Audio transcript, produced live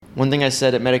One thing I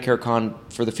said at Medicare Con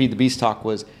for the Feed the Beast talk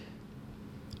was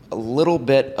a little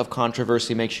bit of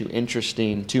controversy makes you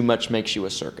interesting. Too much makes you a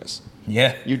circus.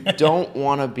 Yeah. You don't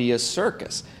want to be a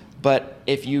circus. But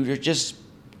if you're just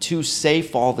too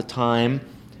safe all the time,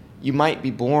 you might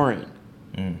be boring.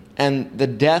 And the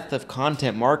death of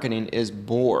content marketing is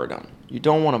boredom. You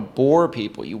don't want to bore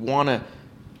people. You want to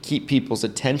keep people's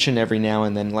attention every now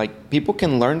and then. Like, people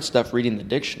can learn stuff reading the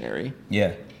dictionary.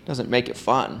 Yeah. Doesn't make it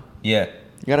fun. Yeah.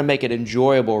 You got to make it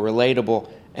enjoyable, relatable.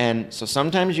 And so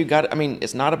sometimes you got to,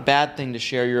 it's not a bad thing to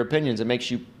share your opinions. It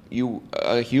makes you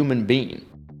a human being.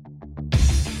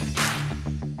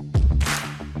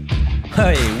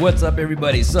 Hey, what's up,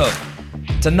 everybody? So,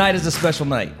 tonight is a special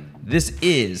night. This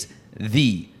is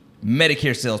the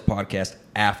Medicare Sales Podcast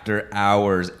After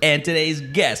Hours. And today's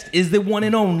guest is the one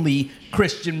and only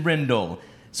Christian Brindle.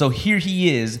 So here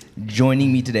he is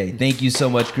joining me today. Thank you so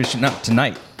much, Christian. Not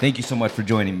tonight. Thank you so much for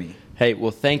joining me. Hey,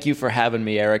 well, thank you for having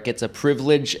me, Eric. It's a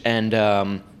privilege, and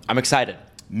I'm excited.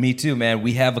 Me too, man.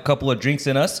 We have a couple of drinks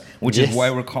in us, which is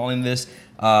why we're calling this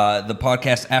the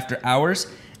podcast After Hours.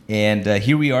 And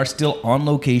here we are still on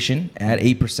location at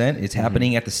 8%. It's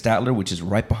happening at the Statler, which is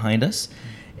right behind us.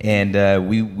 And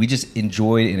we just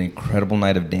enjoyed an incredible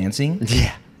night of dancing.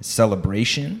 Yeah.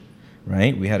 Celebration,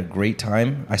 right? We had a great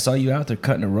time. I saw you out there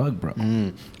cutting a rug,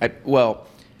 bro. Well,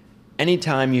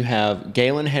 anytime you have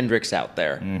Galen Hendricks out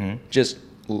there just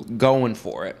going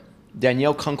for it,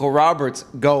 Danielle Kunkel-Roberts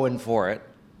going for it,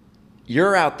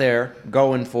 you're out there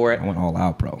going for it. I went all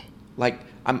out, bro. Like,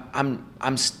 I'm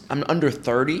under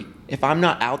 30. If I'm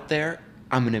not out there,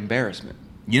 I'm an embarrassment.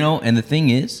 You know, and the thing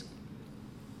is,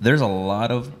 there's a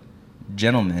lot of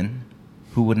gentlemen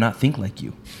who would not think like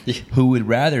you, who would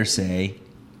rather say,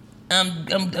 I'm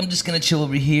just gonna chill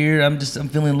over here. I'm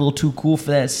feeling a little too cool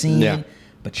for that scene. Yeah.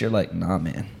 But you're like, nah,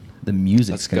 man. The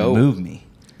music's gonna move me.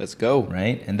 Let's go.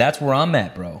 Right? And that's where I'm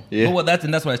at, bro. Yeah. Well, that's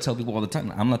what I tell people all the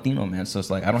time. I'm Latino, man, so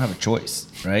it's like I don't have a choice,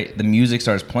 right? The music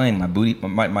starts playing, my booty,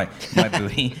 my booty,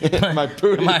 My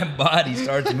booty. my body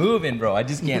starts moving, bro. I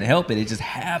just can't help it. It just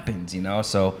happens, you know.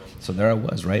 So there I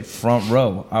was, right, front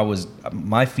row.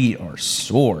 My feet are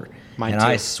sore, Mine and too.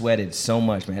 I sweated so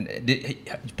much, man. You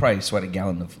probably sweat a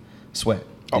gallon of sweat,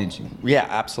 didn't you? Yeah,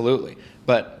 absolutely.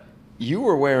 But you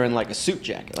were wearing like a suit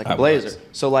jacket, like a blazer. was.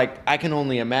 So like I can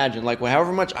only imagine, like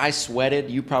however much I sweated,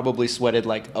 you probably sweated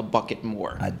like a bucket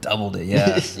more. I doubled it,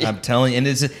 yeah. I'm telling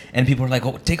you. And people are like,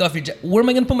 oh, take off your jacket. Where am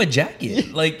I going to put my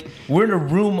jacket? Like, we're in a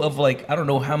room of like, I don't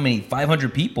know how many,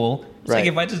 500 people. It's Right. like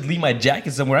if I just leave my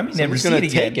jacket somewhere, I may never see it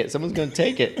again. Someone's gonna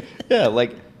take it. Yeah,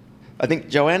 like I think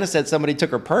Joanna said somebody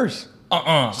took her purse.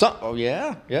 Oh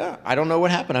yeah. I don't know what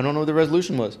happened. I don't know what the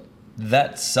resolution was.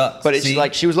 That sucks. But it's See?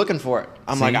 like she was looking for it.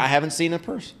 I'm See? like, I haven't seen a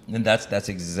purse. And that's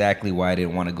exactly why I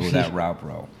didn't want to go that route,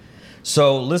 bro.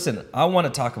 So listen, I want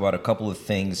to talk about a couple of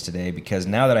things today because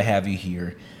now that I have you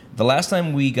here, the last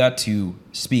time we got to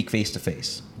speak face to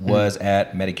face was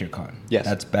at Medicare Con. Yes.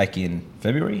 That's back in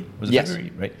February? Was it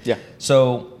February, right? Yeah.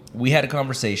 So we had a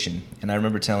conversation, and I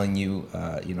remember telling you,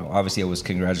 obviously I was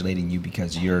congratulating you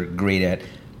because you're great at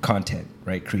content,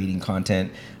 right? Creating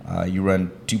content. You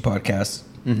run 2 podcasts.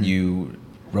 You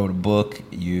wrote a book.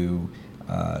 You're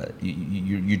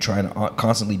trying to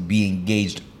constantly be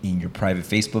engaged in your private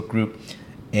Facebook group,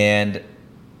 and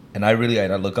I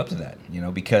look up to that,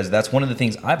 because that's one of the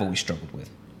things I've always struggled with,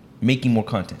 making more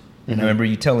content. And I remember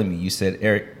you telling me, you said,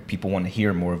 Eric, people want to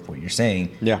hear more of what you're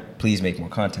saying. Yeah. Please make more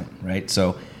content, right?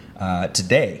 So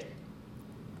today,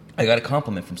 I got a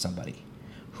compliment from somebody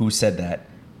who said that,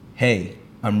 hey,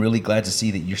 I'm really glad to see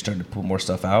that you're starting to put more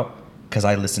stuff out because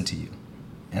I listen to you.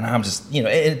 And I'm just,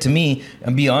 to me,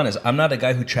 and be honest, I'm not a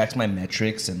guy who tracks my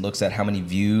metrics and looks at how many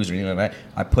views or anything like that.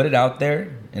 I put it out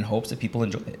there in hopes that people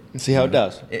enjoy it. And see how it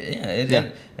does.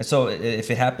 And so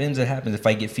if it happens, it happens. If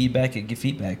I get feedback, I get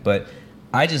feedback. But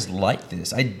I just like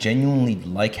this. I genuinely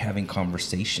like having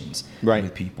conversations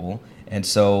with people. And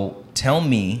so tell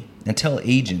me and tell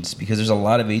agents, because there's a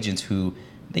lot of agents who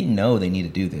they know they need to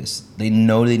do this. They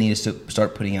know they need to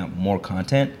start putting out more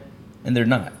content, and they're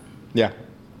not. Yeah.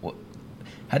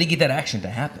 How do you get that action to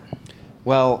happen?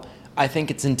 Well, I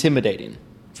think it's intimidating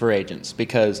for agents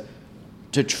because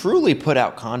to truly put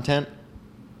out content,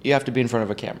 you have to be in front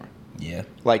of a camera. Yeah.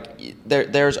 Like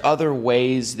there's other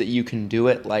ways that you can do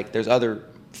it. Like there's other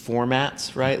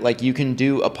formats, right? Like you can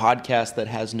do a podcast that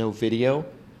has no video,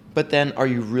 but then are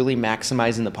you really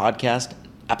maximizing the podcast?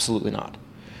 Absolutely not.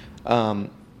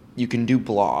 You can do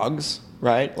blogs,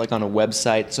 right? Like on a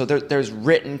website. So there's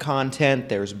written content,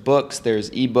 there's books, there's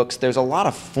ebooks, there's a lot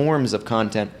of forms of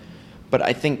content. But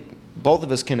I think both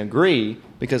of us can agree,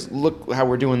 because look how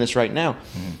we're doing this right now.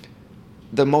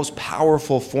 the most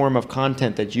powerful form of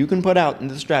content that you can put out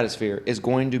into the stratosphere is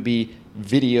going to be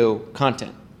video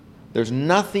content. There's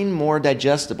nothing more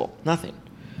digestible. Nothing.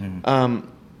 Mm-hmm.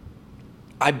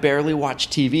 I barely watch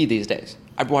TV these days.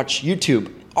 I watch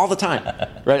YouTube all the time,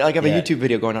 right? Like I have a YouTube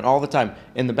video going on all the time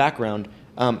in the background.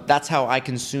 That's how I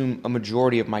consume a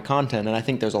majority of my content, and I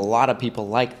think there's a lot of people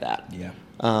like that. Yeah.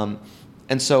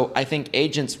 And so I think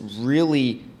agents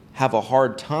really have a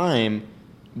hard time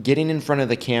getting in front of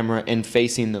the camera and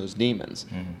facing those demons.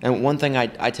 Mm-hmm. And one thing I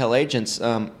tell agents,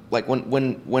 like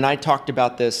when I talked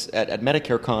about this at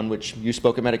Medicare Con, which you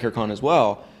spoke at Medicare Con as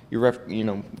well,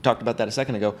 you talked about that a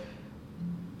second ago.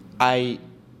 I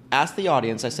asked the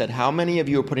audience, I said, how many of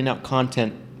you are putting out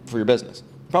content for your business?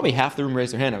 Probably half the room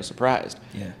raised their hand. I was surprised.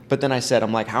 Yeah. But then I said,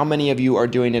 I'm like, how many of you are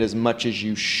doing it as much as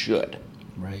you should?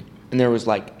 Right. And there was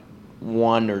like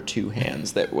 1 or 2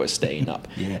 hands that was staying up.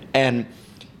 Yeah. And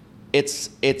it's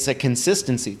a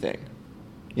consistency thing.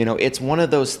 It's one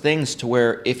of those things to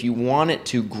where if you want it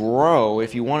to grow,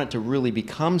 if you want it to really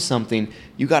become something,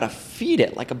 you got to feed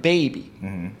it like a baby,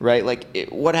 right? Like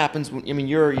what happens when,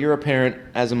 you're a parent,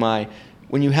 as am I.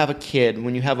 When you have a kid,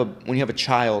 when you have a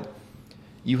child,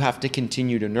 you have to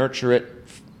continue to nurture it,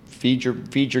 feed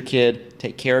your kid,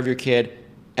 take care of your kid,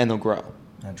 and they'll grow.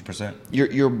 100%.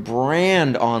 Your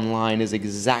brand online is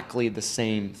exactly the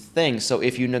same thing. So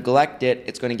if you neglect it,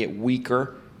 it's going to get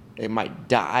weaker. It might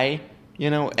die,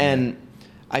 And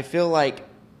I feel like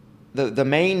the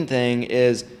main thing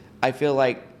is I feel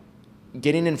like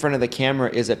getting in front of the camera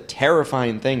is a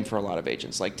terrifying thing for a lot of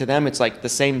agents. Like to them, it's like the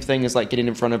same thing as like getting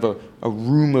in front of a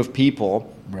room of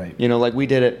people. Right. Like we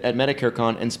did it at Medicare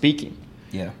Con and speaking.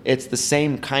 Yeah. It's the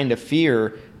same kind of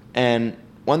fear. And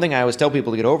one thing I always tell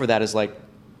people to get over that is like,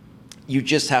 you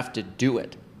just have to do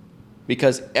it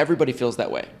because everybody feels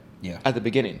that way at the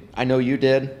beginning. I know you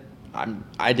did.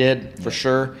 I did for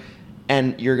sure.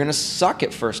 And you're going to suck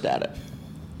at first at it.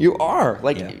 You are.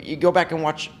 Like you go back and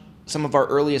watch some of our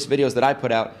earliest videos that I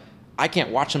put out. I can't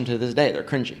watch them to this day. They're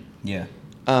cringy. Yeah.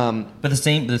 But the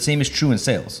same is true in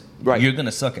sales. Right. You're going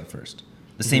to suck at first.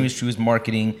 The same is true as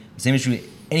marketing. The same is true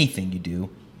anything you do.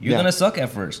 You're going to suck at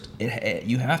first.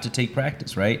 You have to take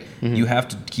practice, right? Mm-hmm. You have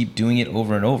to keep doing it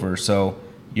over and over. So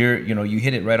you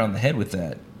hit it right on the head with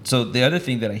that. So the other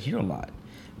thing that I hear a lot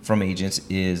from agents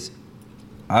is,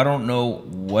 I don't know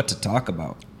what to talk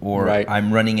about, or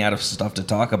I'm running out of stuff to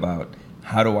talk about.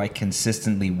 How do I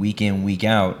consistently, week in, week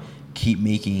out, keep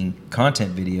making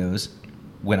content videos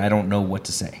when I don't know what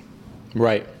to say?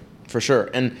 Right, for sure.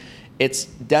 And it's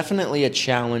definitely a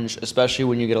challenge, especially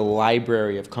when you get a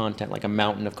library of content, like a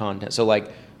mountain of content. So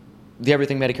like the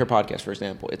Everything Medicare podcast, for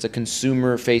example, it's a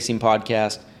consumer-facing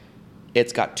podcast.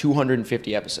 It's got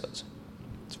 250 episodes.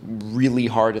 It's really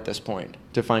hard at this point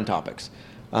to find topics.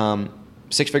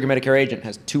 Six Figure Medicare Agent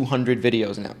has 200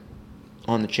 videos now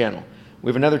on the channel. We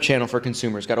have another channel for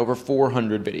consumers, got over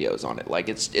 400 videos on it. Like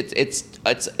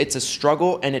it's a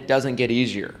struggle, and it doesn't get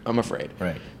easier, I'm afraid.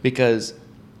 Right. Because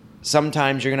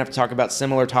sometimes you're going to have to talk about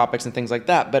similar topics and things like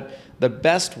that. But the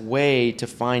best way to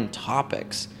find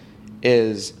topics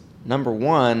is, number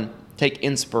one, take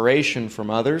inspiration from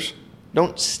others.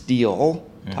 Don't steal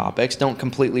topics. Don't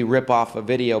completely rip off a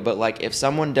video. But like if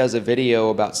someone does a video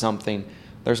about something,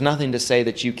 there's nothing to say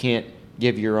that you can't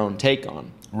give your own take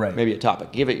on. Right. Maybe a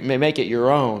topic. Make it your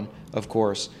own, of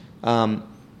course.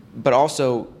 But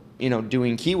also,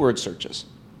 doing keyword searches.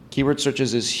 Keyword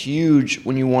searches is huge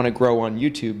when you want to grow on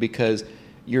YouTube because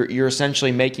you're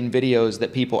essentially making videos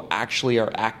that people actually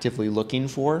are actively looking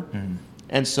for. Mm.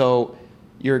 And so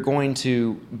you're going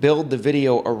to build the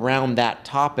video around that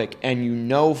topic,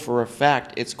 and for a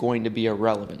fact it's going to be a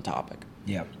relevant topic.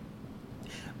 Yeah.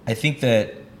 I think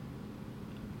that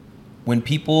when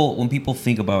people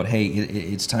think about, hey,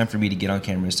 it's time for me to get on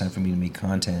camera, it's time for me to make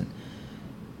content,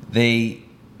 they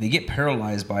get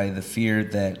paralyzed by the fear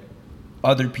that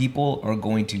other people are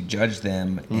going to judge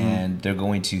them, and they're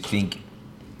going to think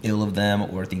ill of them,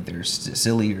 or think they're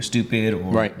silly or stupid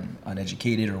or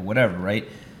uneducated or whatever, right?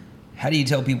 How do you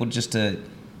tell people just to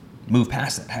move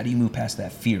past that? How do you move past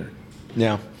that fear?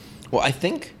 Yeah. Well, I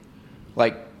think,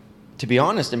 to be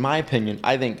honest, in my opinion,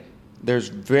 I think there's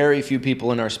very few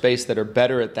people in our space that are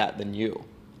better at that than you,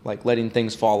 like letting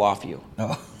things fall off you.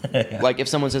 Oh. Yeah. Like if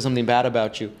someone says something bad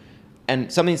about you,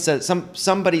 and somebody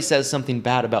says something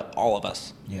bad about all of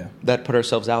us that put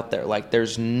ourselves out there. Like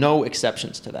there's no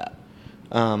exceptions to that.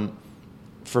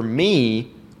 For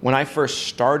me, when I first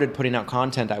started putting out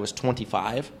content, I was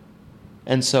 25.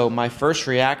 And so my first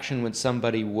reaction when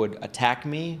somebody would attack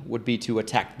me would be to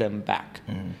attack them back.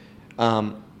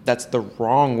 Mm-hmm. That's the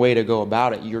wrong way to go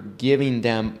about it. You're giving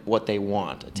them what they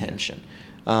want, attention.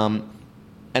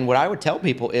 And what I would tell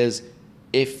people is,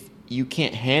 if you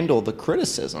can't handle the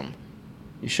criticism,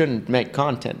 you shouldn't make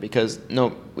content. Because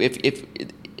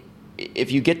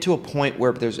if you get to a point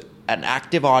where there's an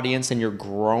active audience and you're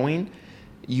growing,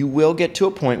 you will get to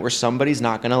a point where somebody's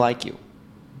not going to like you.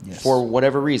 Yes. For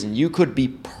whatever reason. You could be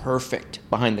perfect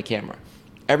behind the camera.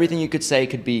 Everything you could say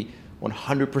could be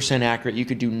 100% accurate. You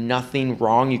could do nothing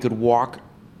wrong. You could walk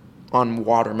on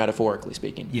water, metaphorically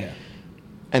speaking. Yeah.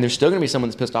 And there's still going to be someone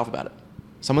that's pissed off about it.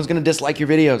 Someone's going to dislike your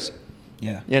videos.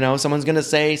 Yeah. You know, someone's going to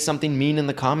say something mean in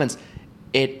the comments.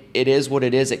 It is what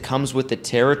it is. It comes with the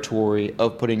territory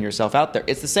of putting yourself out there.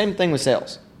 It's the same thing with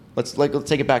sales. Let's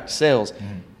take it back to sales.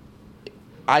 Mm-hmm.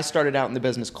 I started out in the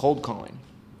business cold calling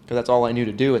because that's all I knew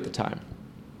to do at the time.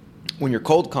 When you're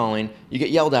cold calling, you get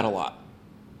yelled at a lot.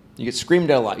 You get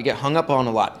screamed at a lot. You get hung up on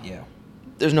a lot. Yeah.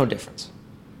 There's no difference.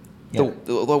 Yeah.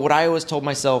 What I always told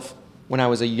myself when I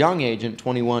was a young agent,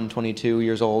 21, 22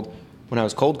 years old, when I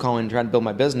was cold calling, trying to build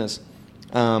my business,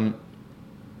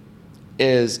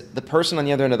 is the person on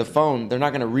the other end of the phone, they're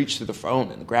not going to reach through the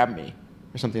phone and grab me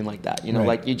or something like that. You know,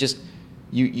 right. Like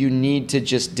you need to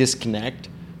just disconnect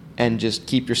and just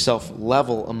keep yourself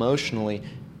level emotionally.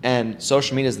 And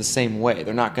social media is the same way.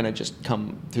 They're not going to just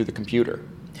come through the computer.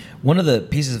 One of the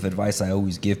pieces of advice I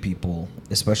always give people,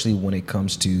 especially when it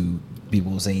comes to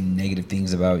people saying negative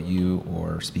things about you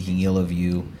or speaking ill of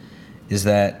you, is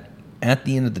that at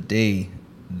the end of the day,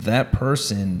 that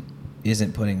person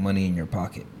isn't putting money in your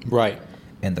pocket. Right.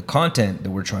 And the content that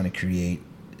we're trying to create,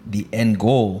 the end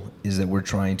goal is that we're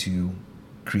trying to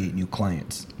create new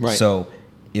clients. Right. So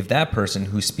if that person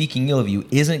who's speaking ill of you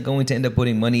isn't going to end up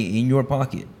putting money in your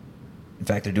pocket, in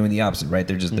fact, they're doing the opposite, right?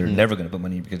 They're never going to put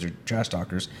money in because they're trash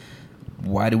talkers.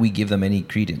 Why do we give them any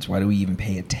credence? Why do we even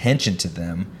pay attention to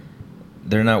them?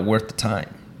 They're not worth the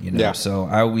time, you know? Yeah. So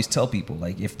I always tell people,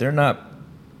 like, if they're not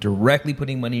directly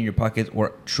putting money in your pocket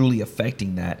or truly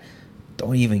affecting that,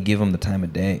 don't even give them the time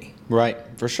of day. Right,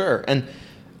 for sure. And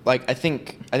like I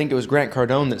think it was Grant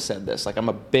Cardone that said this. Like, I'm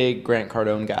a big Grant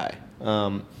Cardone guy.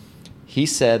 He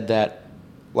said that,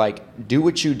 like, do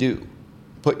what you do.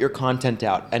 Put your content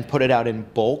out and put it out in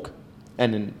bulk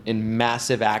and in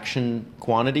massive action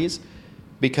quantities,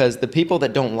 because the people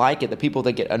that don't like it, the people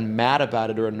that get mad about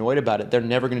it or annoyed about it, they're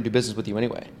never going to do business with you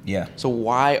anyway. Yeah. So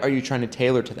why are you trying to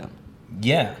tailor to them?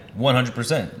 Yeah,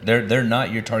 100%. They're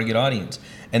not your target audience.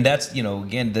 And that's, you know,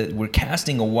 again, we're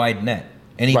casting a wide net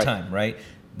anytime, right?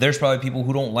 There's probably people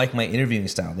who don't like my interviewing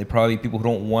style. There probably people who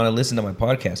don't want to listen to my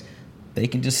podcast. They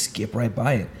can just skip right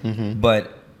by it. Mm-hmm.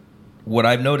 But what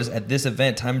I've noticed at this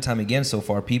event time and time again so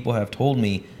far, people have told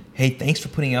me, hey, thanks for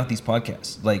putting out these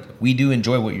podcasts. Like, we do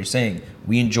enjoy what you're saying.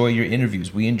 We enjoy your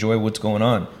interviews. We enjoy what's going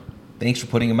on. Thanks for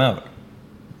putting them out.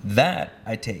 That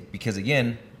I take because,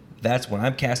 again, that's when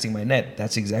I'm casting my net.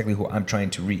 That's exactly who I'm trying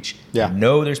to reach. Yeah. I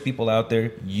know there's people out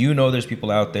there. You know there's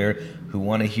people out there who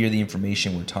want to hear the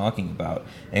information we're talking about.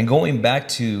 And going back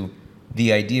to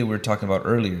the idea we were talking about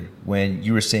earlier, when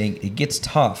you were saying it gets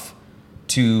tough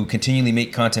to continually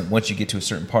make content once you get to a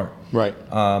certain part. Right.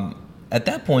 At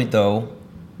that point, though,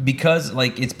 because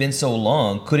like it's been so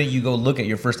long, couldn't you go look at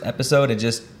your first episode and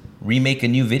just remake a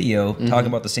new video talking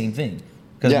about the same thing?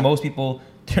 Because most people,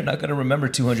 they're not going to remember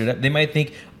 200. They might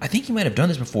think, I think you might have done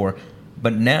this before,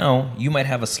 but now you might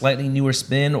have a slightly newer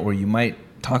spin, or you might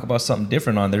talk about something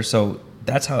different on there. So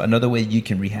that's how another way you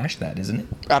can rehash that, isn't it?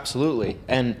 Absolutely.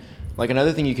 And like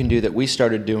another thing you can do that we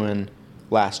started doing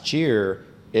last year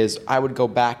is I would go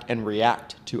back and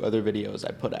react to other videos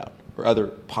I put out or other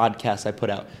podcasts I put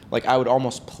out. Like, I would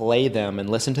almost play them and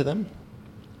listen to them,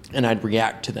 and I'd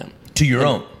react to them. To your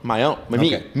own? My own.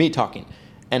 Me talking.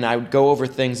 And I would go over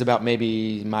things about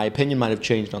maybe my opinion might have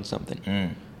changed on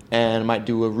something. And I might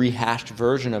do a rehashed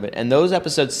version of it. And those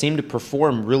episodes seem to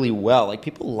perform really well. Like,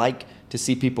 people like to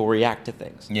see people react to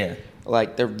things. Yeah.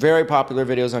 Like, they're very popular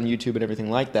videos on YouTube and everything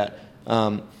like that.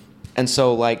 And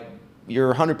so, like,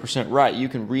 you're 100% right. You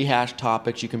can rehash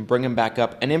topics. You can bring them back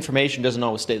up. And information doesn't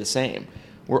always stay the same.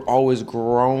 We're always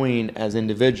growing as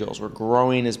individuals. We're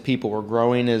growing as people. We're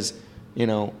growing as, you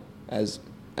know, as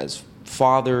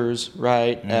fathers,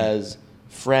 right? As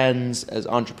friends, as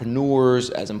entrepreneurs,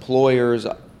 as employers,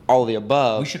 all of the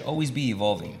above. We should always be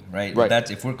evolving, right? Right. That's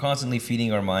if we're constantly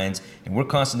feeding our minds and we're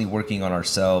constantly working on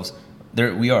ourselves,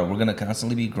 we're going to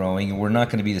constantly be growing, and we're not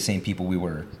going to be the same people we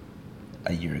were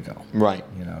a year ago. Right.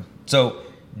 You know. So,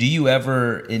 do you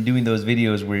ever, in doing those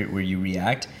videos where you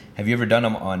react, have you ever done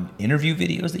them on interview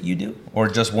videos that you do, or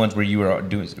just ones where you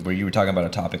were talking about a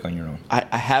topic on your own?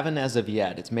 I haven't as of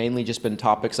yet. It's mainly just been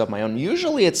topics of my own.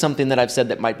 Usually, it's something that I've said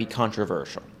that might be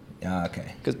controversial.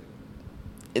 Okay. Because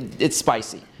it's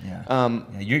spicy. Yeah.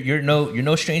 You're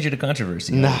no stranger to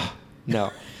controversy. No,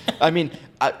 No. I mean,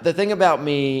 the thing about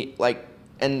me, like,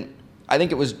 and I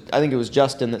think it was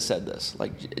Justin that said this.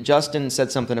 Like, Justin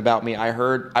said something about me. I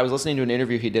was listening to an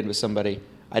interview he did with somebody.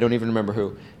 I don't even remember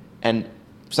who. And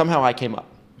somehow I came up.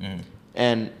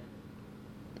 And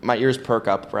my ears perk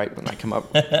up, right, when I come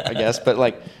up, I guess. But,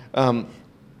 like,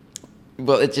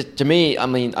 well, it's just, to me, I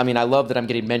mean, I love that I'm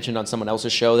getting mentioned on someone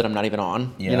else's show that I'm not even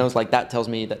on. Yeah. You know, it's like that tells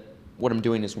me that what I'm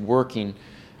doing is working.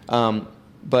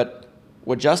 But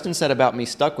what Justin said about me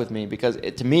stuck with me because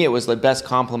to me it was the best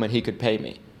compliment he could pay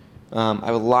me. I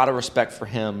have a lot of respect for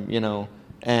him, you know.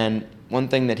 And one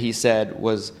thing that he said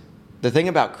was, the thing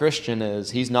about Christian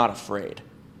is he's not afraid.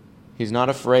 He's not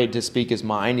afraid to speak his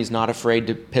mind. He's not afraid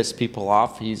to piss people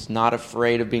off. He's not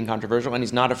afraid of being controversial, and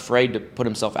he's not afraid to put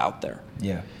himself out there.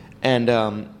 Yeah. And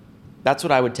that's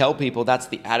what I would tell people. That's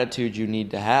the attitude you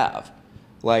need to have.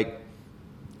 Like,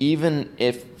 even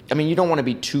if, I mean, you don't want to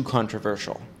be too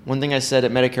controversial. One thing I said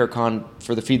at Medicare Con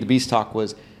for the Feed the Beast talk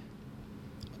was,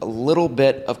 a little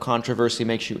bit of controversy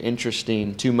makes you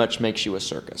interesting. Too much makes you a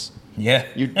circus. Yeah.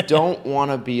 You don't want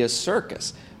to be a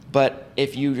circus. But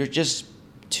if you're just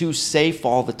too safe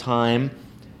all the time,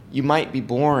 you might be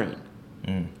boring.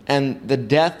 And the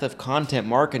death of content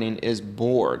marketing is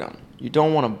boredom. You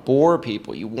don't want to bore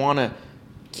people. You want to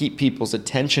keep people's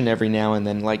attention every now and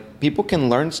then. Like, people can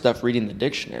learn stuff reading the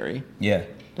dictionary. Yeah.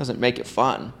 Doesn't make it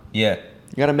fun. Yeah.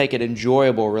 You got to make it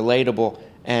enjoyable, relatable.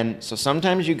 And so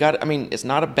sometimes you got, I mean, it's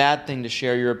not a bad thing to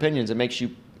share your opinions. It makes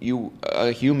you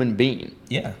a human being.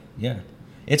 Yeah, yeah.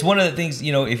 It's one of the things,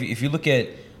 you know, if you look at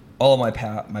all of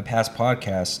my past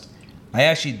podcasts, I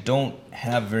actually don't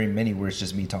have very many where it's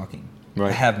just me talking. Right.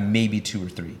 I have maybe 2 or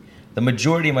 3. The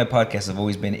majority of my podcasts have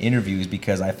always been interviews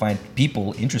because I find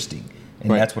people interesting. And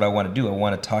that's what I want to do. I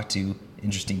want to talk to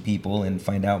interesting people and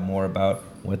find out more about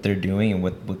what they're doing and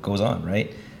what goes on,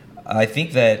 right? I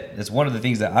think that it's one of the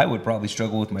things that I would probably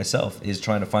struggle with myself is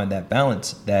trying to find that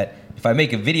balance, that if I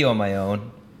make a video on my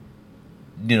own,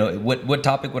 you know, what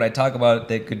topic would I talk about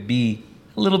that could be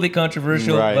a little bit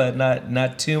controversial, but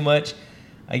not too much?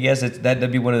 I guess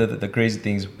that'd be one of the crazy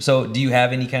things. So do you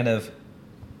have any kind of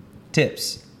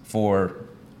tips for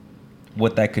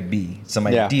what that could be? Some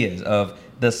ideas of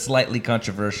the slightly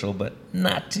controversial, but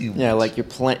not too much. Yeah, like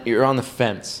you're on the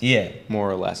fence. Yeah. More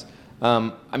or less.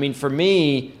 I mean, for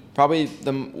me, probably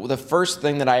the first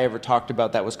thing that I ever talked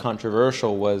about that was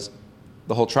controversial was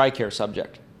the whole TRICARE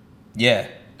subject. Yeah.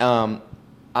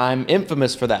 I'm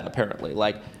infamous for that, apparently.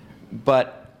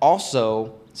 But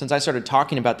also, since I started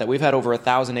talking about that, we've had over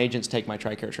 1,000 agents take my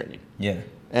TRICARE training. Yeah.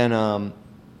 And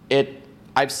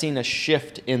I've seen a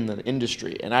shift in the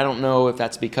industry, and I don't know if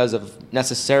that's because of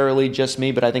necessarily just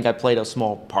me, but I think I played a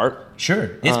small part.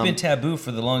 Sure. It's been taboo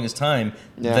for the longest time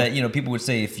that, you know, people would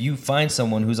say, if you find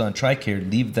someone who's on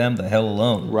TRICARE, leave them the hell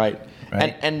alone. Right.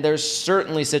 And there's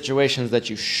certainly situations that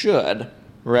you should,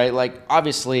 right? Like,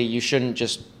 obviously, you shouldn't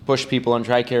just push people on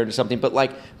TRICARE into something, but,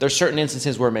 like, there's certain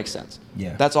instances where it makes sense.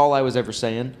 Yeah. That's all I was ever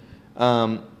saying.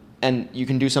 And you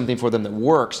can do something for them that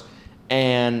works.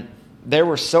 And there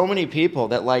were so many people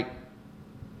that, like,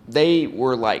 they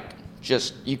were, like,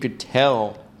 just, you could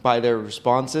tell by their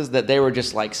responses that they were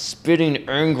just, like, spitting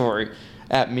angry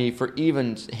at me for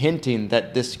even hinting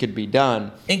that this could be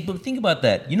done. But think about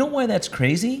that. You know why that's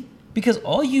crazy? Because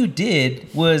all you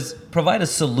did was provide a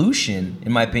solution,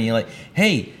 in my opinion. Like,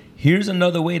 hey, here's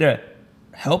another way to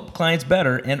help clients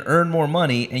better and earn more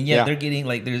money, and yet they're getting,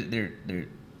 like, they're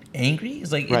angry.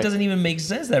 It's like, it doesn't even make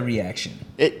sense, that reaction.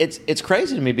 It's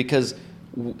crazy to me because,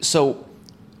 so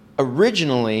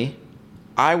originally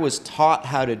I was taught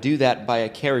how to do that by a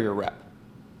carrier rep.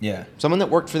 Yeah. Someone that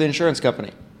worked for the insurance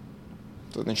company.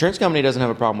 So the insurance company doesn't have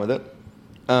a problem with it.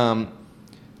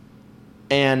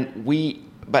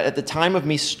 But at the time of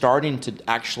me starting to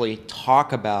actually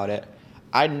talk about it,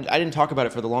 I didn't talk about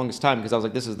it for the longest time because I was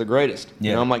like, this is the greatest. Yeah.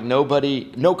 You know, I'm like,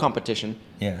 no competition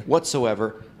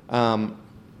whatsoever.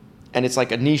 And it's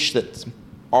like a niche that's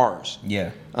ours.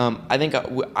 Yeah. I think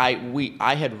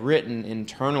I had written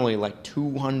internally like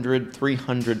 200,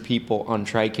 300 people on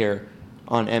TRICARE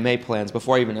on MA plans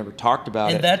before I even ever talked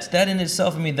about it. And that in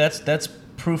itself, I mean, that's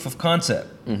proof of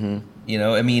concept. Mm-hmm. You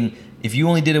know, I mean, if you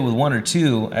only did it with 1 or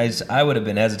 2, I would have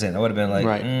been hesitant. I would have been like,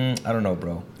 I don't know,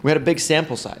 bro. We had a big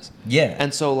sample size. Yeah.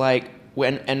 And so, like,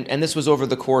 and this was over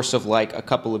the course of like a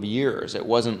couple of years. It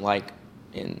wasn't like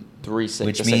in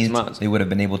 6 months. They would have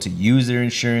been able to use their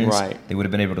insurance. Right. They would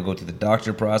have been able to go through the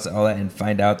doctor process, all that, and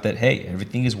find out that, hey,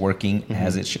 everything is working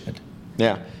as it should.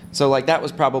 Yeah. So, like, that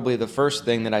was probably the first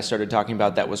thing that I started talking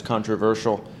about that was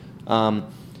controversial.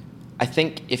 I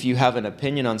think if you have an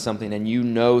opinion on something and you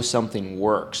know something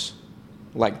works,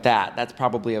 like that. That's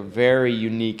probably a very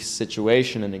unique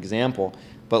situation and example.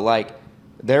 But like,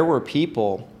 there were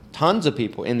people, tons of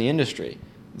people in the industry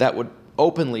that would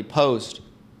openly post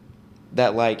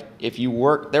that, like, if you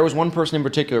work, there was one person in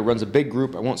particular, runs a big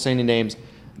group, I won't say any names,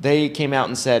 they came out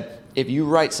and said, if you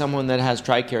write someone that has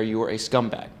TRICARE, you are a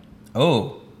scumbag.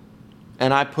 Oh.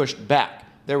 And I pushed back.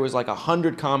 There was like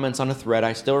 100 comments on a thread.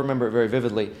 I still remember it very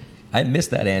vividly. I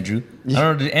missed that, Andrew. I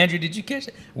don't know, Andrew, did you catch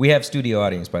it? We have studio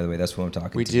audience, by the way. That's who I'm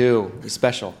talking to. We do. It's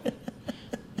special.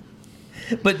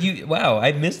 But wow,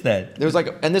 I missed that. There was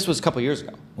like, and this was a couple years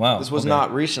ago. Wow. This was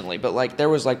not recently, but like there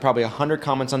was like probably 100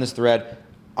 comments on this thread,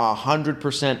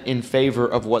 100% in favor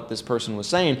of what this person was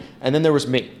saying, and then there was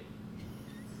me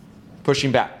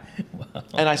pushing back. Wow.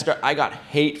 And I got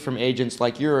hate from agents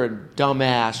like, you're a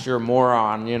dumbass, you're a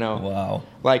moron, you know. Wow.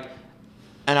 Like,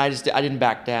 and I didn't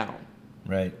back down.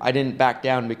 Right. I didn't back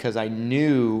down because I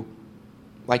knew,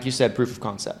 like you said, proof of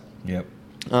concept. Yep.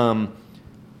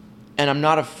 And I'm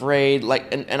not afraid,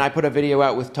 like, and I put a video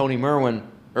out with Tony Merwin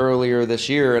earlier this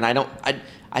year, and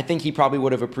I think he probably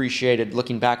would have appreciated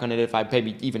looking back on it if I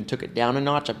maybe even took it down a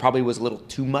notch. I probably was a little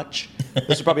too much.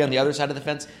 This is probably on the other side of the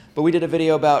fence. But we did a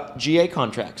video about GA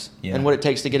contracts and what it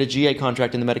takes to get a GA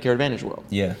contract in the Medicare Advantage world.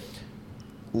 Yeah.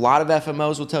 A lot of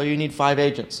FMOs will tell you need 5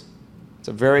 agents. It's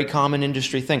a very common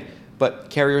industry thing. But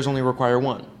carriers only require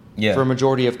 1 for a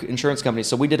majority of insurance companies.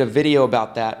 So we did a video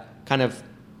about that, kind of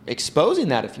exposing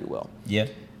that, if you will. Yeah.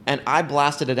 And I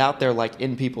blasted it out there like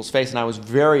in people's face, and I was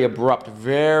very abrupt,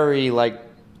 very like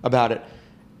about it.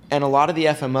 And a lot of the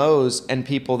FMOs and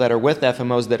people that are with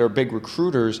FMOs that are big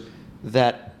recruiters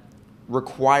that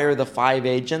require the 5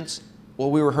 agents, well,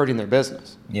 we were hurting their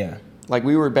business. Yeah. Like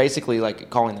we were basically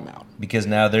like calling them out. Because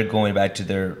now they're going back to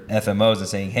their FMOs and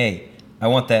saying, hey, I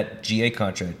want that GA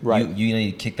contract. Right. You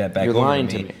need to kick that back You're over lying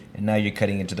to me. And now you're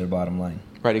cutting into their bottom line.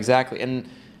 Right, exactly. And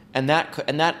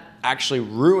that actually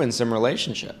ruined some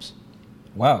relationships.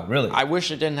 Wow, really? I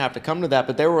wish it didn't have to come to that,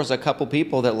 but there was a couple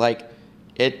people that like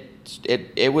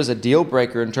it was a deal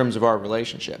breaker in terms of our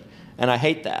relationship. And I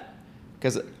hate that.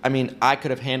 Because I mean, I could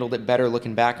have handled it better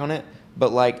looking back on it,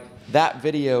 but like that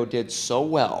video did so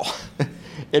well.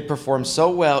 It performed so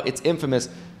well. It's infamous.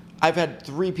 I've had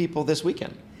 3 people this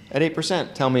weekend at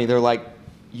 8% tell me, they're like,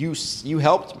 you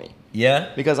helped me.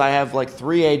 Yeah? Because I have like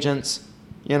 3 agents,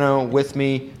 you know, with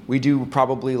me. We do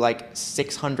probably like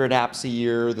 600 apps a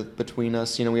year between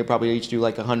us. You know, we probably each do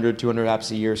like 100, 200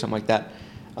 apps a year, something like that.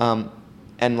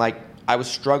 And like I was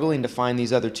struggling to find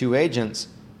these other 2 agents,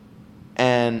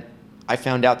 and I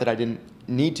found out that I didn't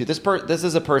need to. This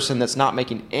is a person that's not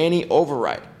making any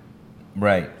override.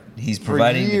 Right. He's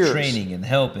providing the training and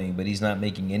helping, but he's not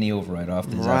making any override off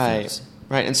these efforts.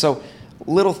 Right. And so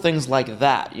little things like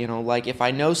that, you know, like if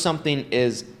I know something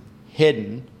is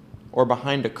hidden or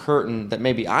behind a curtain that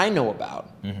maybe I know about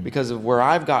because of where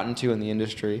I've gotten to in the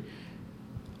industry,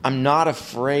 I'm not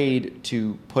afraid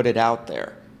to put it out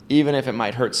there, even if it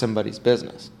might hurt somebody's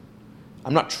business.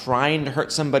 I'm not trying to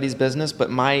hurt somebody's business, but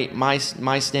my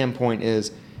standpoint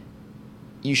is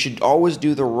you should always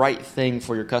do the right thing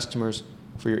for your customers,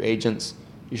 for your agents.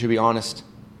 You should be honest,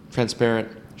 transparent,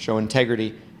 show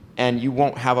integrity, and you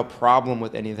won't have a problem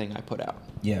with anything I put out.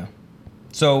 Yeah.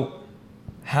 So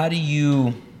how do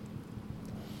you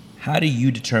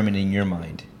determine in your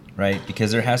mind, right?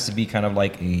 Because there has to be kind of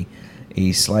like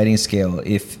a sliding scale.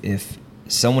 If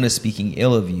someone is speaking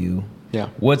ill of you,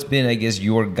 what's been, I guess,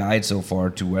 your guide so far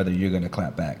to whether you're going to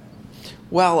clap back?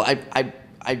 Well,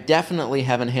 I definitely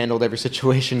haven't handled every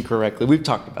situation correctly. We've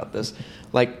talked about this.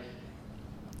 Like,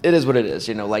 it is what it is,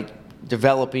 you know, like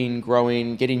developing,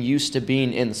 growing, getting used to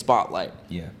being in the spotlight.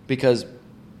 Yeah. Because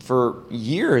for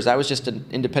years, I was just an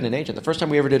independent agent. The first time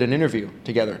we ever did an interview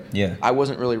together, I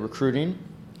wasn't really recruiting.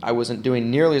 I wasn't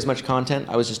doing nearly as much content.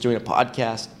 I was just doing a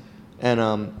podcast. And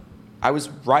I was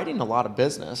writing a lot of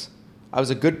business. I was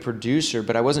a good producer,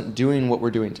 but I wasn't doing what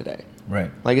we're doing today.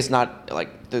 Right. Like, it's not,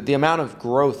 like, the amount of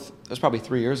growth, it was probably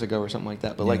 3 years ago or something like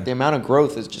that, but, like, the amount of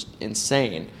growth is just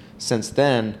insane since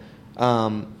then.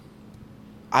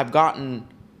 I've gotten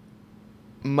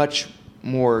much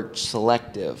more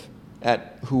selective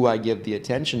at who I give the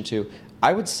attention to.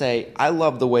 I would say I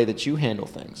love the way that you handle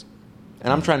things,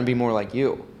 and I'm trying to be more like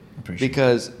you.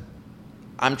 Because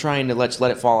I'm trying to let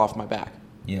it fall off my back.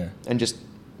 Yeah. And just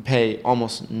pay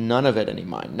almost none of it any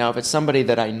mind. Now, if it's somebody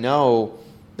that I know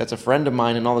that's a friend of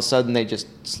mine and all of a sudden they just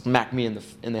smack me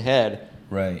in the head,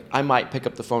 right, I might pick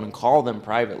up the phone and call them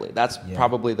privately. That's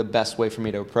probably the best way for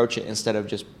me to approach it instead of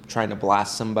just trying to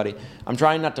blast somebody. I'm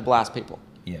trying not to blast people.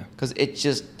 Yeah. Because it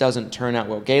just doesn't turn out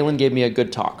well. Galen gave me a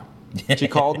good talk. She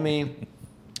called me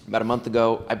about a month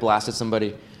ago. I blasted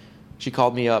somebody. She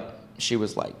called me up. she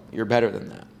was like, "You're better than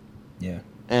that." Yeah.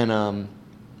 And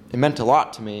it meant a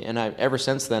lot to me. And ever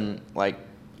since then, like,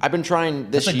 I've been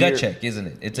trying this year. It's a gut check, isn't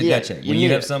it? It's a gut check. When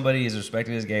you have somebody as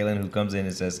respected as Galen who comes in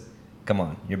and says, "Come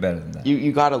on, you're better than that."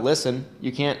 You got to listen.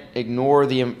 You can't ignore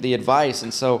the advice.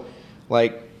 And so,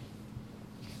 like,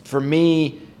 for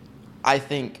me, I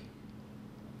think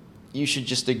you should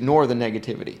just ignore the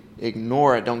negativity.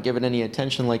 Ignore it. Don't give it any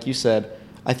attention, like you said.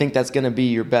 I think that's going to be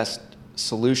your best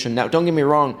solution. Now, don't get me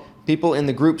wrong. People in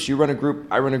the groups, you run a group,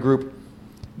 I run a group,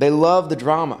 they love the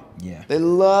drama. Yeah. They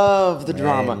love the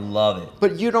drama. They love it.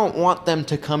 But you don't want them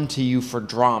to come to you for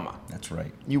drama. That's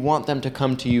right. You want them to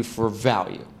come to you for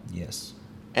value. Yes.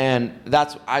 And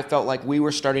I felt like we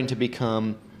were starting to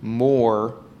become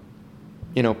more,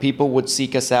 people would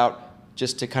seek us out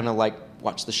just to kind of like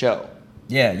watch the show.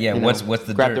 Yeah. What's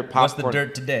the grab dirt? their popcorn. What's the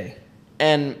dirt today?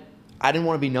 And I didn't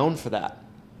want to be known for that.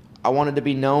 I wanted to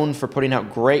be known for putting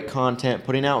out great content,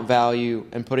 putting out value,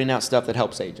 and putting out stuff that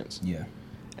helps agents. Yeah.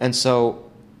 And so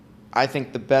I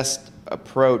think the best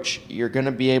approach you're going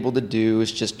to be able to do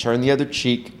is just turn the other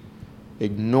cheek,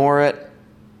 ignore it,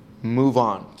 move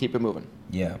on, keep it moving.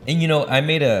 Yeah. And I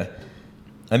made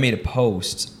a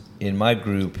post in my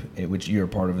group, which you're a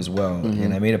part of as well,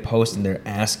 and I made a post in there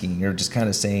asking, or just kind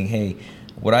of saying, hey,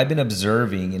 what I've been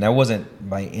observing, and I wasn't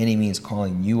by any means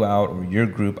calling you out or your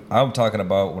group. I'm talking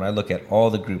about when I look at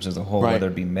all the groups as a whole, right. whether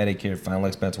it be Medicare, final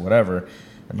expense, whatever.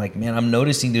 I'm like, man, I'm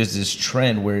noticing there's this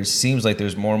trend where it seems like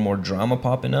there's more and more drama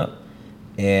popping up.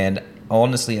 And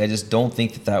honestly, I just don't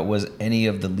think that was any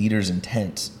of the leaders'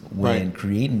 intent when right.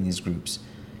 creating these groups.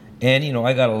 And,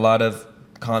 I got a lot of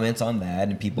comments on that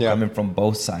and people coming from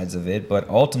both sides of it. But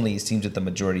ultimately, it seems that the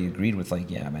majority agreed with like,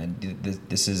 yeah, man,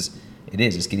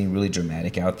 it's getting really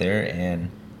dramatic out there. And,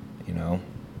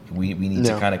 we need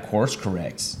to kind of course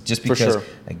correct. Just because,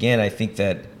 again, I think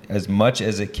that as much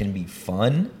as it can be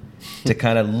fun to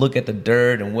kind of look at the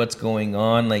dirt and what's going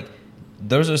on, like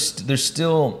there's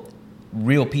still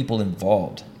real people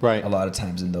involved right. a lot of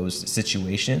times in those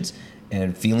situations,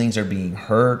 and feelings are being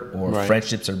hurt or right.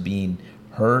 friendships are being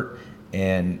hurt.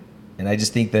 And I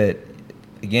just think that,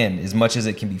 again, as much as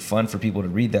it can be fun for people to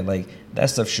read that, like that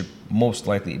stuff should most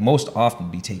often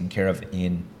be taken care of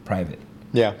in private.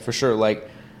 Yeah, for sure. Like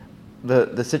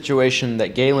the situation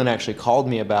that Galen actually called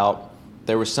me about,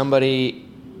 there was somebody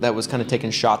that was kind of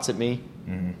taking shots at me,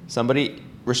 somebody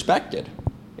respected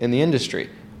in the industry.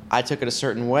 I took it a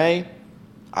certain way.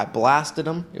 I blasted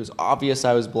him. It was obvious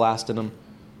I was blasting him.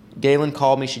 Galen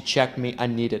called me. She checked me. I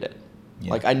needed it.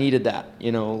 Yeah. Like I needed that,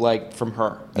 like from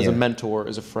her as a mentor,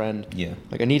 as a friend. Yeah.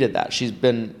 Like I needed that. She's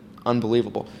been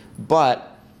unbelievable.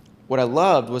 But what I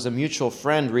loved was a mutual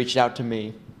friend reached out to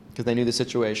me because they knew the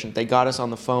situation. They got us on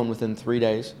the phone within 3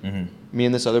 days, me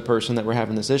and this other person that were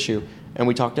having this issue, and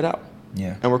we talked it out.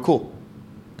 Yeah. And we're cool.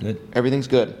 Good. Everything's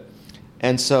good.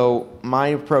 And so my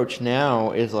approach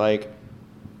now is like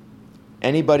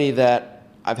anybody that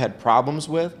I've had problems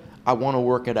with, I want to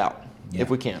work it out if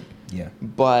we can. Yeah.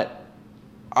 But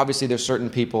obviously there's certain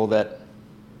people that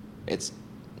it's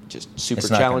just super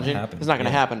challenging. It's not going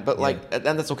to happen. But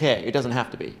and that's okay. It doesn't have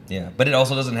to be. Yeah. But it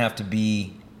also doesn't have to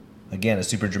be, again, a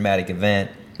super dramatic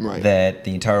event that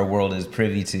the entire world is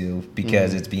privy to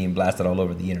because it's being blasted all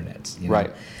over the internet.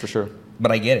 Right. For sure.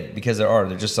 But I get it because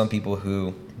there's just some people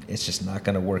who it's just not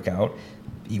going to work out.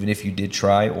 Even if you did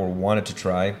try or wanted to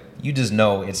try, you just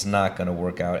know it's not going to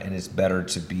work out and it's better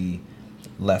to be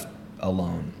left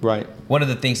alone. Right. One of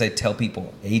the things I tell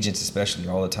people, agents especially,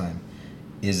 all the time,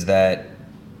 is that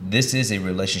this is a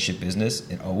relationship business.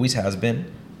 It always has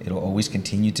been. It'll always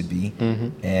continue to be.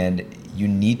 And you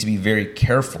need to be very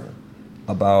careful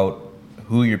about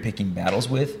who you're picking battles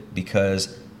with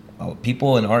because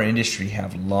people in our industry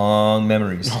have long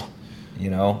memories. They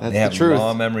have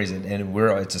long memories, and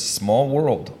it's a small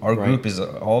world. Our group is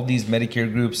all these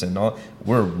Medicare groups, and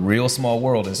we're a real small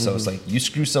world. And so it's like you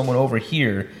screw someone over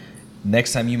here,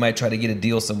 next time you might try to get a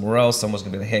deal somewhere else, someone's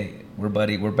gonna be like, "Hey,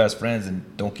 we're best friends,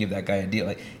 and don't give that guy a deal."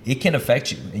 Like it can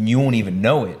affect you, and you won't even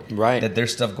know it. Right. That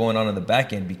there's stuff going on in the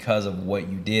back end because of what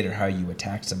you did or how you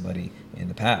attacked somebody in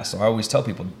the past. So I always tell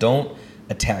people, don't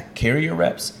attack carrier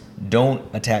reps. Don't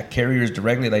attack carriers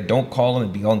directly. Like, don't call them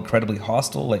and be all incredibly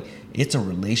hostile. Like, it's a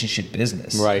relationship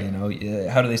business. Right.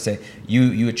 How do they say?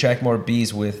 You attract more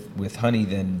bees with honey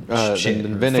than shit.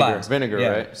 Than vinegar. Flies. Vinegar,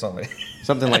 right?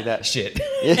 Something like that. Shit.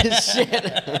 Shit.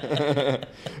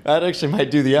 That actually might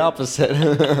do the opposite.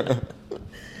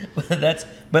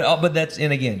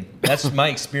 And again, that's my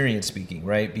experience speaking,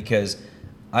 right? Because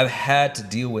I've had to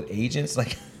deal with agents.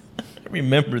 Like, I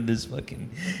remember this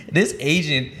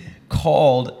agent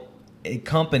called a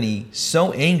company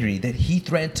so angry that he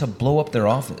threatened to blow up their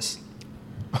office.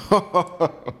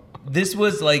 This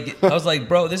was like, I was like,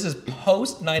 bro, this is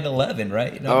post 9/11,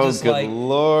 right? And I'm just good like,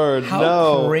 Lord,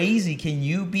 how crazy can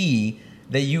you be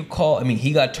that you call? I mean,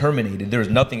 he got terminated. There's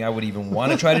nothing I would even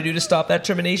want to try to do to stop that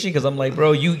termination, because I'm like,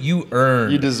 bro, you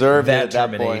earned, you deserve that it at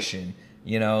termination. That point.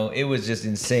 You know, it was just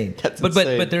insane. That's but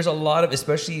insane. but there's a lot of,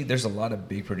 especially there's a lot of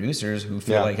big producers who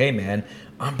feel like, hey man,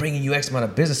 I'm bringing you X amount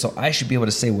of business, so I should be able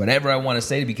to say whatever I want to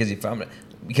say, because I'm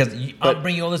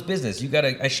bringing you all this business.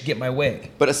 I should get my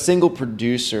way. But a single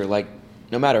producer, like,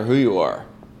 no matter who you are,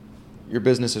 your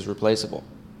business is replaceable.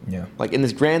 Yeah. Like, in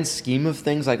this grand scheme of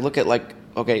things, like, look at, like,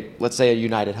 okay, let's say a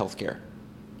United Healthcare.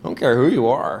 I don't care who you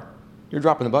are, you're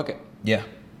dropping the bucket. Yeah.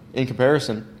 In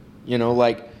comparison, you know,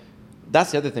 like,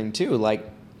 that's the other thing too. Like,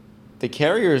 the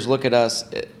carriers look at us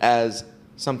as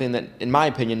something that, in my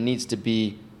opinion, needs to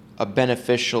be a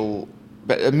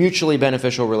mutually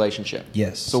beneficial relationship.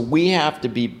 Yes. So we have to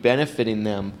be benefiting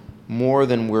them more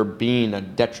than we're being a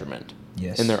detriment.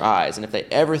 Yes. In their eyes. And if they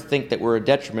ever think that we're a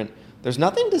detriment, there's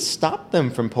nothing to stop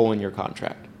them from pulling your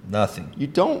contract. Nothing. You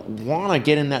don't want to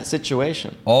get in that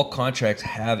situation. All contracts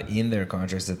have in their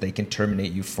contracts that they can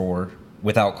terminate you for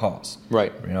without cause.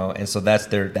 Right. You know, and so that's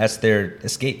their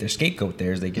escape. Their scapegoat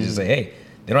there is they can just say, hey,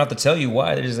 they don't have to tell you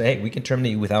why. They just say, hey, we can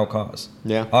terminate you without cause.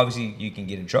 Yeah. Obviously, you can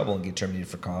get in trouble and get terminated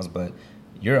for cause, but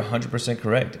you're 100%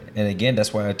 correct. And again,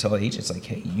 that's why I tell agents, like,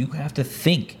 hey, you have to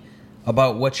think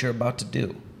about what you're about to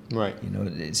do. Right. You know,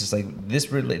 it's just like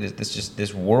this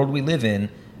world we live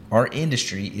in, our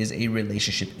industry is a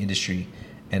relationship industry.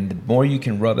 And the more you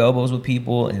can rub elbows with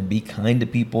people and be kind to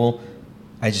people,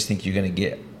 I just think you're going to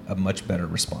get a much better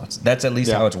response. That's at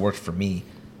least how it's worked for me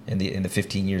in the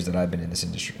 15 years that I've been in this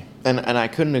industry. And I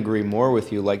couldn't agree more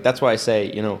with you. Like, that's why I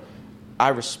say, you know, I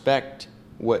respect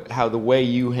how the way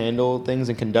you handle things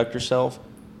and conduct yourself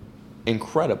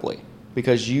incredibly,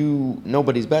 because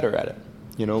nobody's better at it.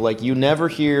 You know, like, you never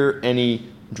hear any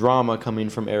drama coming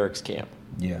from Eric's camp.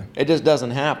 Yeah. It just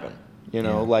doesn't happen. You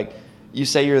know, like, you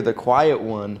say you're the quiet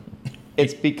one.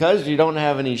 It's because you don't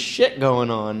have any shit going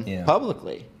on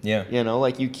publicly. Yeah. You know,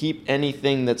 like, you keep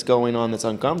anything that's going on that's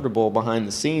uncomfortable behind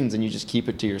the scenes, and you just keep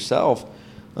it to yourself.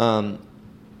 And,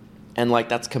 like,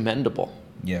 that's commendable.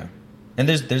 Yeah. And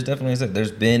there's definitely,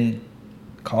 there's been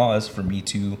cause for me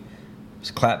to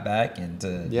clap back and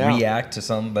to react to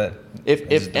some, but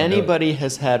if anybody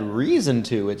has had reason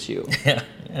to, it's you.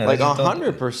 Like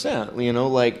 100%. You know,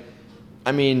 like,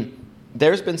 I mean,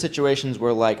 there's been situations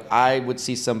where, like, I would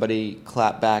see somebody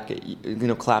clap at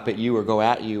you or go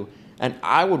at you, and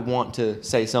I would want to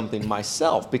say something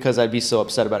myself because I'd be so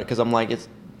upset about it, because I'm like,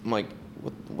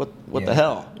 what the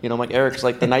hell? You know, I'm like, Eric's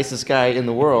like the nicest guy in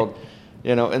the world,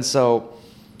 you know, and so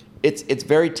it's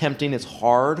very tempting. It's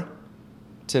hard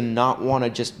to not want to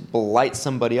just blight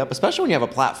somebody up, especially when you have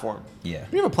a platform. Yeah.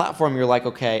 When you have a platform, you're like,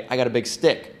 okay, I got a big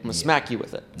stick. I'm gonna smack you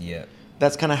with it. Yeah.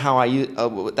 That's kind of how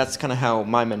that's kind of how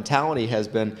my mentality has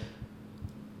been.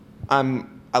 I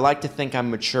like to think I'm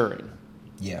maturing.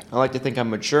 Yeah. I like to think I'm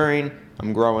maturing.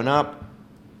 I'm growing up.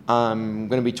 I'm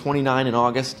gonna be 29 in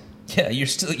August. Yeah, you're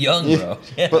still young, bro.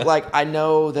 Yeah. But, like, I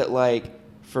know that, like,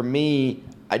 for me,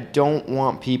 I don't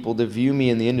want people to view me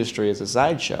in the industry as a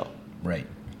sideshow. Right.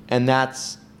 And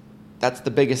that's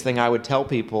the biggest thing I would tell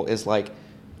people is, like,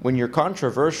 when you're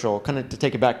controversial, kind of to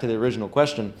take it back to the original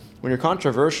question, when you're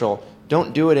controversial,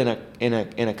 don't do it in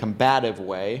a combative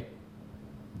way.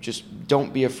 Just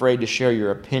don't be afraid to share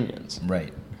your opinions.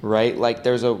 Right. Right? Like,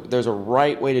 there's a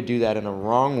right way to do that and a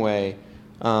wrong way.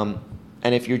 And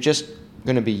if you're just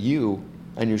going to be you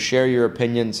and you share your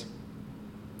opinions,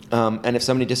 and if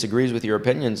somebody disagrees with your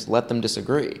opinions, let them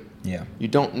disagree. Yeah. You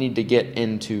don't need to get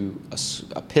into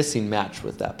a pissing match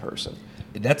with that person.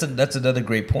 That's another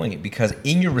great point, because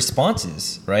in your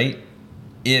responses, right,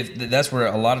 if that's where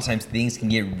a lot of times things can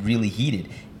get really heated.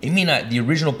 It may not, the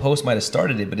original post might have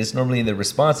started it, but it's normally in the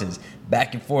responses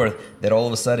back and forth that all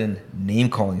of a sudden name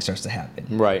calling starts to happen.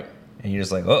 Right. And you're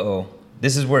just like, uh-oh.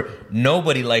 This is where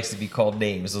nobody likes to be called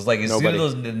names. So it's like, as soon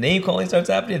as the name calling starts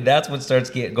happening, that's when it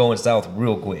starts going south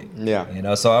real quick. Yeah. You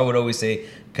know, so I would always say,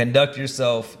 conduct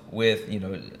yourself with, you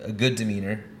know, a good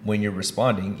demeanor when you're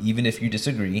responding, even if you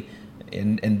disagree.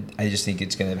 And I just think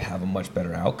it's going to have a much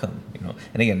better outcome, you know.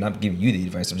 And again, not giving you the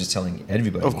advice, I'm just telling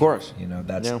everybody. Of course. You know,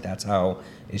 that's how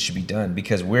it should be done,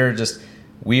 because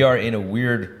we are in a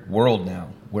weird world now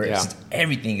where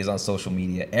everything is on social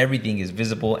media, everything is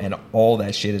visible, and all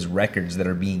that shit is records that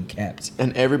are being kept.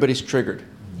 And everybody's triggered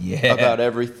about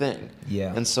everything.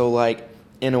 Yeah. And so, like,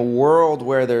 in a world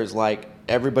where there's, like,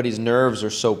 everybody's nerves are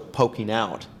so poking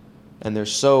out and they're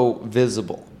so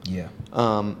visible. Yeah.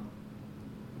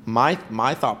 My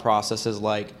thought process is,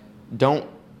 like, don't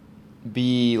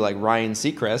be like Ryan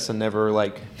Seacrest and never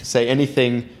like say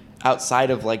anything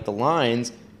outside of like the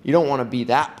lines. You don't want to be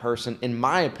that person, in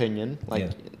my opinion.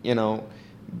 Like, you know,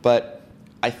 but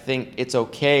I think it's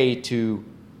okay to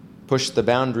push the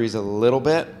boundaries a little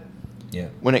bit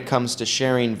when it comes to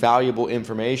sharing valuable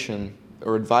information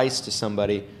or advice to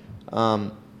somebody.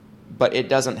 But it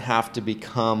doesn't have to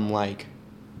become like,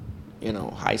 you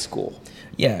know, high school.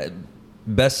 Yeah.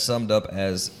 Best summed up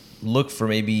as look for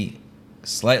maybe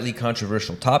slightly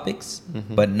controversial topics,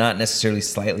 but not necessarily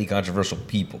slightly controversial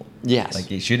people. Yes.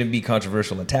 Like, it shouldn't be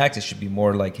controversial attacks. It should be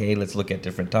more like, hey, let's look at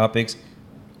different topics.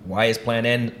 Why is Plan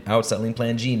N outselling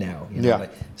Plan G now? You know,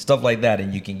 like, stuff like that.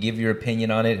 And you can give your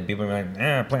opinion on it, and people are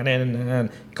like, Plan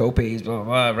N, co-pays, blah,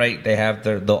 blah, blah, right?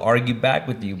 They'll argue back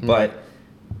with you, but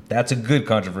that's a good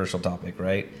controversial topic,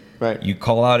 right? Right. You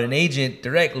call out an agent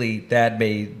directly, that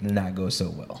may not go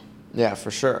so well. Yeah, for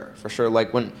sure. For sure.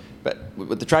 Like but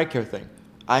with the TRICARE thing,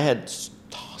 I had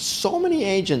so many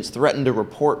agents threaten to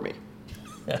report me.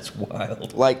 That's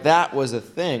wild. Like, that was a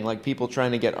thing. Like, people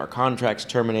trying to get our contracts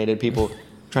terminated, people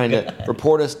trying to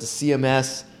report us to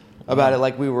CMS about it.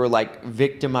 Like, we were like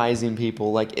victimizing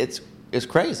people. Like, it's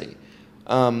crazy.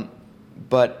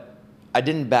 But I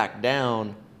didn't back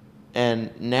down.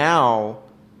 And now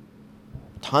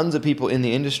tons of people in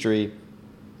the industry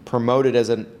promote it as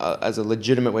a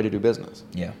legitimate way to do business.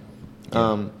 Yeah.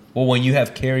 Well, when you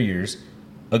have carriers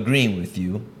agreeing with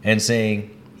you and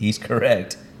saying he's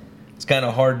correct, it's kind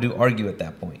of hard to argue at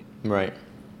that point. Right.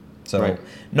 So,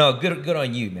 no, good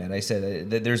on you, man. I said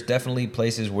that there's definitely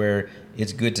places where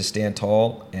it's good to stand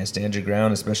tall and stand your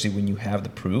ground, especially when you have the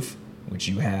proof, which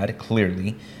you had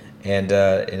clearly. And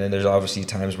then there's obviously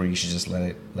times where you should just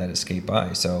let it skate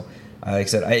by. So, like I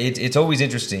said, it's always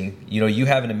interesting. You know, you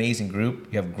have an amazing group.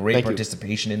 You have great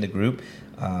participation in the group.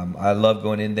 I love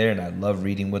going in there, and I love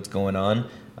reading what's going on.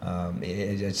 I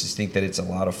just think that it's a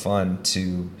lot of fun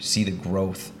to see the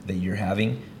growth that you're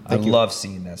having. I love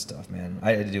seeing that stuff, man.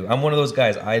 I do. I'm one of those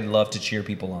guys. I love to cheer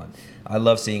people on. I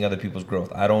love seeing other people's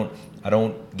growth. I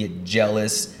don't get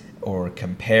jealous or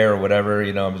compare or whatever.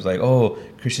 You know, I'm just like, oh,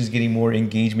 Christian's getting more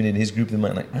engagement in his group than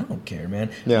mine. Like, I don't care,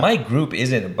 man. Yeah. My group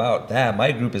isn't about that.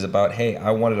 My group is about, hey, I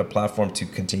wanted a platform to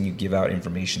continue to give out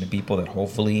information to people that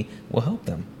hopefully will help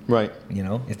them. Right. You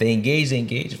know, if they engage, they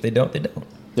engage. If they don't, they don't.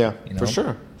 Yeah, you know?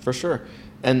 For sure.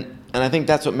 And I think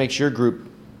that's what makes your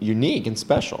group unique and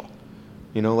special.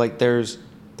 You know, like there's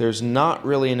not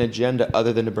really an agenda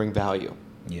other than to bring value.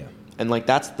 Yeah. And like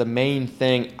that's the main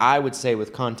thing I would say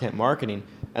with content marketing.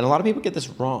 And a lot of people get this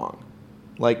wrong.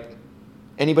 Like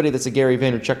anybody that's a Gary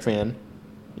Vaynerchuk fan,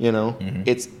 you know,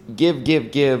 it's give,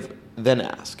 then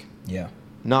ask. Yeah.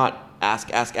 Not ask,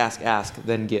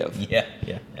 then give. Yeah.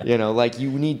 You know, like you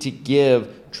need to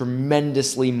give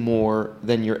tremendously more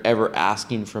than you're ever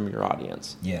asking from your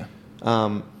audience. Yeah.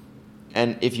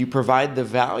 And if you provide the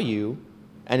value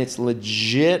and it's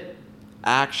legit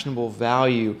actionable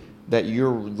value that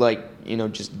you're like, you know,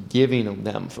 just giving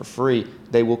them for free,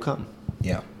 they will come.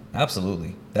 Yeah,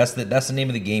 absolutely. That's the name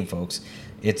of the game, folks.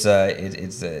 It's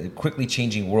a quickly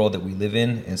changing world that we live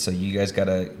in, and so you guys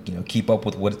gotta, you know, keep up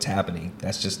with what's happening.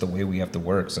 That's just the way we have to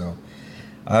work. So,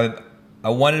 I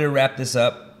wanted to wrap this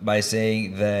up by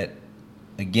saying that,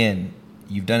 again,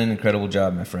 you've done an incredible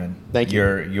job, my friend. Thank you.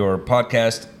 Your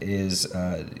podcast is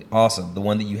awesome. The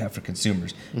one that you have for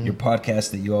consumers. Your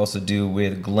podcast that you also do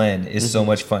with Glenn is so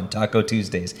much fun. Taco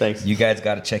Tuesdays. Thanks. You guys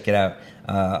got to check it out.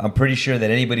 I'm pretty sure that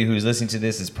anybody who's listening to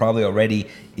this is probably already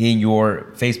in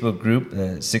your Facebook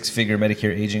group, Six Figure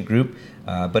Medicare Agent group.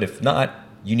 But if not,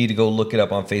 you need to go look it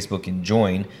up on Facebook and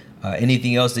join.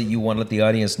 Anything else that you want to let the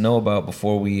audience know about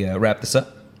before we wrap this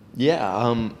up?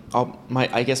 Yeah,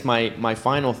 I guess my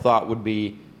final thought would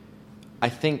be, I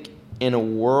think in a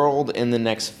world in the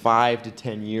next 5 to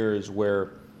 10 years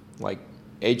where like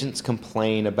agents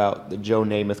complain about the Joe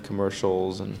Namath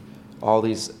commercials and all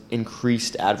these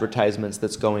increased advertisements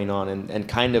that's going on and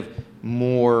kind of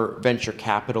more venture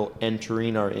capital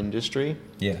entering our industry.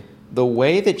 Yeah. The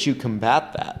way that you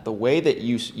combat that, the way that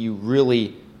you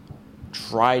really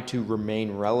try to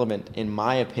remain relevant, in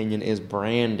my opinion, is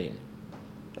branding.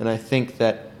 And I think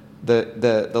that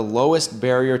the lowest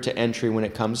barrier to entry when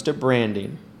it comes to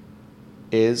branding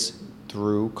is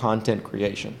through content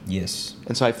creation. Yes.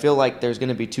 And so I feel like there's going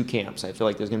to be two camps. I feel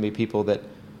like there's going to be people that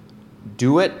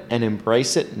do it and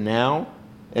embrace it now,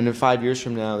 and in 5 years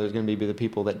from now, there's going to be the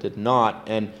people that did not.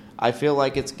 And I feel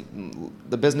like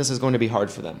the business is going to be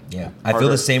hard for them. Yeah. I feel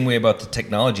the same way about the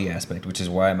technology aspect, which is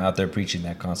why I'm out there preaching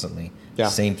that constantly. Yeah.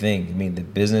 Same thing. I mean, the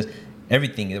business,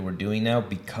 everything that we're doing now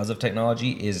because of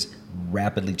technology is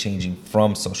rapidly changing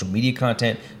from social media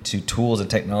content to tools and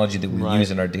technology that we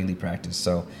use in our daily practice.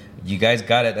 So you guys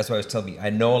got it. That's why I was telling you. I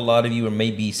know a lot of you are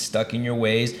maybe stuck in your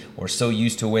ways or so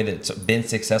used to a way that's been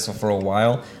successful for a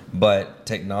while, but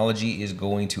technology is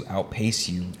going to outpace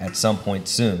you at some point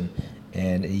soon.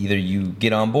 And either you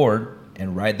get on board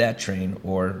and ride that train,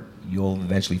 or you'll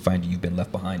eventually find you've been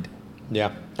left behind.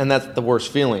 Yeah, and that's the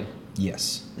worst feeling.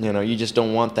 Yes. You just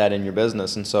don't want that in your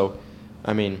business. And so,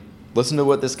 I mean, listen to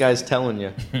what this guy's telling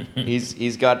you.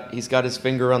 He's got his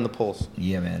finger on the pulse.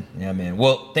 Yeah, man.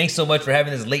 Well, thanks so much for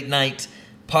having this late night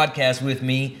podcast with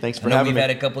me. Thanks for having me. We've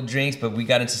had a couple drinks, but we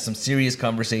got into some serious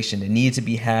conversation. It needed to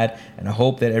be had, and I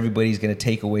hope that everybody's going to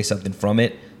take away something from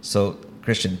it. So,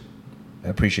 Christian, I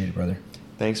appreciate it, brother.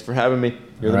 Thanks for having me.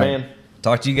 You're the man.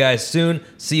 Talk to you guys soon.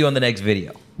 See you on the next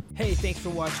video. Hey, thanks for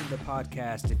watching the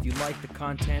podcast. If you like the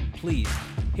content, please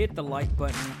hit the like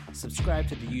button, subscribe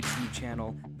to the YouTube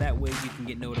channel. That way you can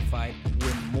get notified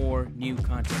when more new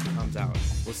content comes out.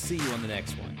 We'll see you on the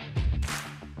next one.